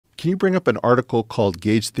can you bring up an article called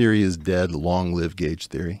Gauge Theory is Dead, Long Live Gauge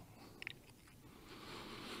Theory?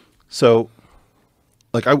 So,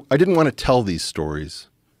 like, I didn't want to tell these stories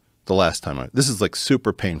the last time. This is like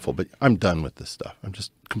super painful, but I'm done with this stuff. I'm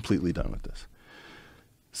just completely done with this.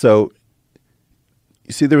 So,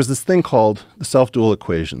 you see, there was this thing called the self-dual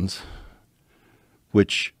equations,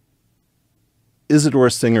 which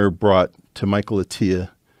Isidore Singer brought to Michael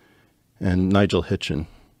Atiyah and Nigel Hitchen.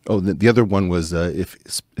 Oh, the other one was if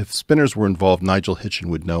spinners were involved, Nigel Hitchen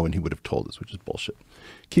would know and he would have told us, which is bullshit.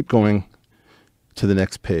 Keep going to the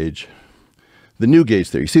next page. The new gauge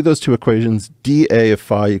theory. You see those two equations? dA of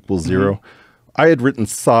phi equals 0. I had written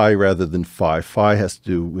psi rather than phi. Phi has to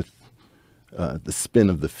do with the spin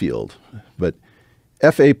of the field. But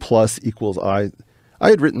Fa plus equals I. I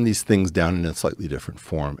had written these things down in a slightly different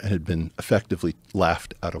form and had been effectively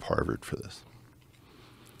laughed out of Harvard for this.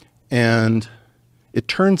 And it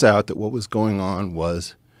turns out that what was going on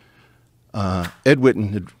was Ed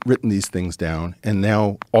Witten had written these things down, and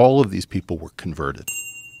now all of these people were converted.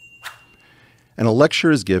 And a lecture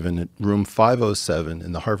is given at room 507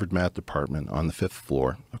 in the Harvard Math Department on the 5th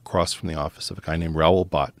floor, across from the office of a guy named Raoul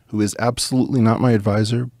Bott, who is absolutely not my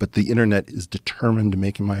advisor, but the internet is determined to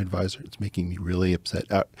make him my advisor. It's making me really upset.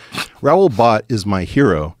 Raoul Bott is my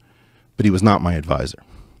hero, but he was not my advisor.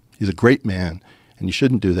 He's a great man, and you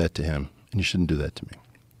shouldn't do that to him, and you shouldn't do that to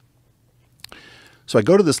me. So I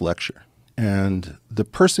go to this lecture, and the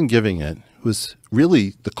person giving it was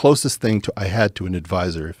really the closest thing I had to an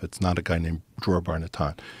advisor, if it's not a guy named Dror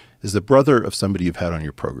Bar-Natan, is the brother of somebody you've had on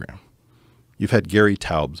your program. You've had Gary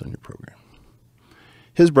Taubes on your program.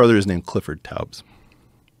 His brother is named Clifford Taubes.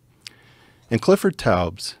 And Clifford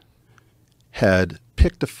Taubes had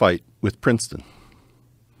picked a fight with Princeton.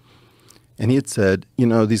 And he had said, you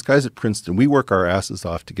know, these guys at Princeton, we work our asses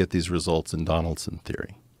off to get these results in Donaldson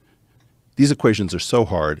theory. These equations are so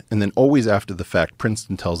hard, and then always after the fact,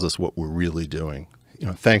 Princeton tells us what we're really doing. You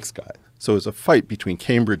know, thanks, guys. So it's a fight between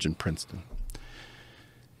Cambridge and Princeton.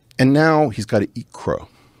 And now he's got to eat crow,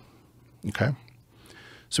 okay?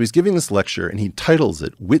 So he's giving this lecture, and he titles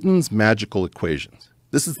it Witten's Magical Equations.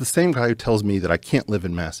 This is the same guy who tells me that I can't live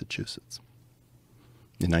in Massachusetts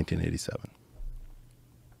in 1987.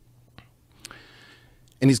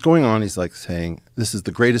 And he's going on, he's like saying, this is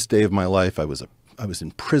the greatest day of my life. I was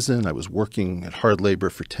in prison. I was working at hard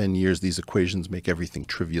labor for 10 years. These equations make everything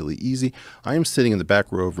trivially easy. I am sitting in the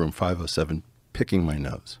back row of room 507 picking my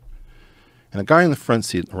nose. And a guy in the front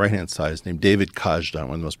seat on the right-hand side is named David Kazdan,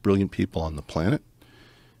 one of the most brilliant people on the planet.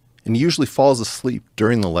 And he usually falls asleep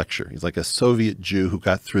during the lecture. He's like a Soviet Jew who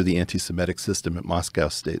got through the anti-Semitic system at Moscow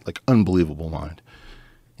State, like unbelievable mind.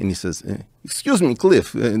 And he says, excuse me,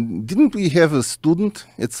 Cliff, didn't we have a student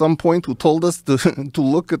at some point who told us to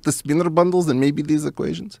look at the spinner bundles and maybe these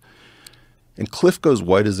equations? And Cliff goes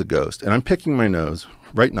white as a ghost. And I'm picking my nose,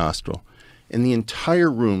 right nostril, and the entire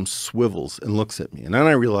room swivels and looks at me. And then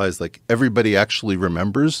I realize, like, everybody actually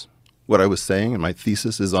remembers what I was saying, and my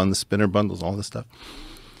thesis is on the spinner bundles, all this stuff.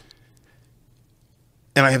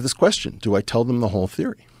 And I have this question. Do I tell them the whole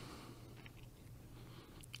theory?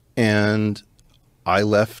 And I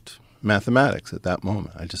left mathematics at that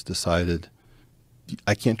moment. I just decided,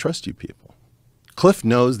 I can't trust you people. Cliff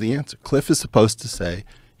knows the answer. Cliff is supposed to say,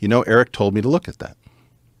 you know, Eric told me to look at that.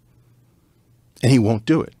 And he won't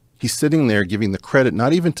do it. He's sitting there giving the credit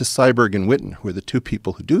not even to Seiberg and Witten, who are the two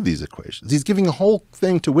people who do these equations. He's giving the whole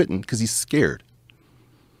thing to Witten because he's scared,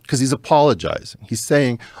 because he's apologizing. He's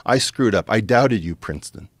saying, I screwed up. I doubted you,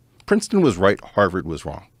 Princeton. Princeton was right. Harvard was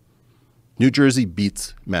wrong. New Jersey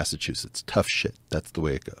beats Massachusetts. Tough shit. That's the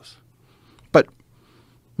way it goes. But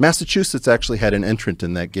Massachusetts actually had an entrant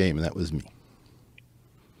in that game, and that was me.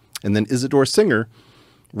 And then Isidore Singer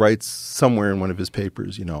writes somewhere in one of his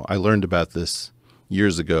papers, you know, I learned about this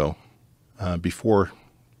years ago before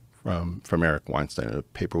from Eric Weinstein, a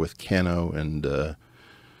paper with Cano and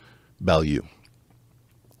Ballou.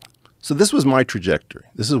 So this was my trajectory.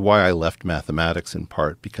 This is why I left mathematics in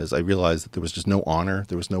part, because I realized that there was just no honor.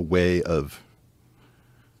 There was no way of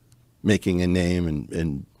making a name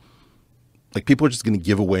and like people are just going to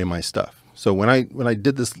give away my stuff. So when I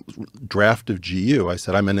did this draft of GU, I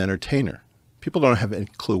said, I'm an entertainer. People don't have any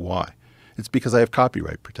clue why. It's because I have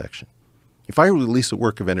copyright protection. If I release a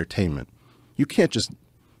work of entertainment, you can't just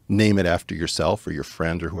name it after yourself or your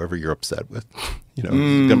friend or whoever you're upset with, you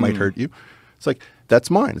know, that might hurt you. It's like,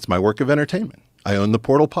 that's mine. It's my work of entertainment. I own the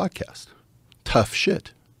Portal podcast. Tough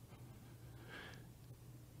shit.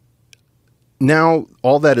 Now,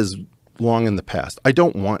 all that is long in the past. I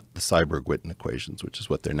don't want the Seiberg-Witten equations, which is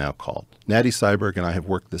what they're now called. Natty Seiberg and I have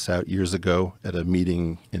worked this out years ago at a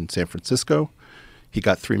meeting in San Francisco. He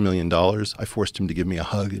got $3 million. I forced him to give me a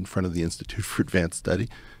hug in front of the Institute for Advanced Study.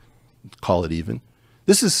 Call it even.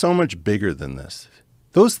 This is so much bigger than this.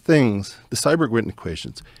 Those things, the Seiberg-Witten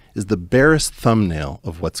equations, is the barest thumbnail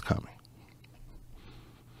of what's coming.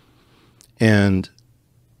 And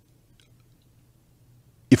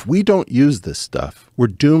if we don't use this stuff, we're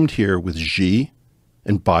doomed here with Xi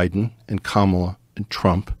and Biden and Kamala and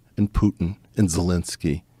Trump and Putin and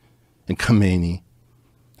Zelensky and Khamenei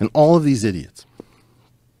and all of these idiots.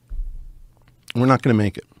 We're not going to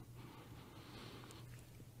make it.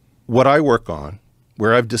 What I work on,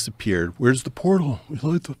 where I've disappeared, where's the portal? We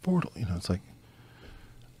light the portal. You know, it's like,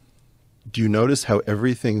 do you notice how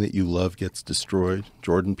everything that you love gets destroyed?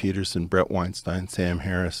 Jordan Peterson, Brett Weinstein, Sam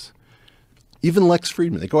Harris, even Lex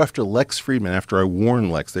Friedman. They go after Lex Friedman after I warn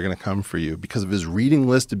Lex they're going to come for you because of his reading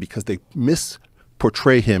list and because they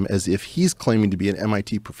misportray him as if he's claiming to be an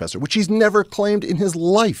MIT professor, which he's never claimed in his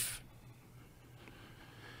life.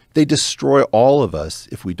 They destroy all of us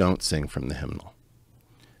if we don't sing from the hymnal.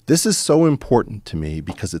 This is so important to me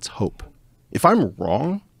because it's hope. If I'm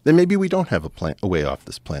wrong, then maybe we don't have a way off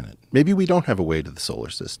this planet. Maybe we don't have a way to the solar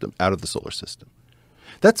system, out of the solar system.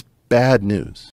 That's bad news.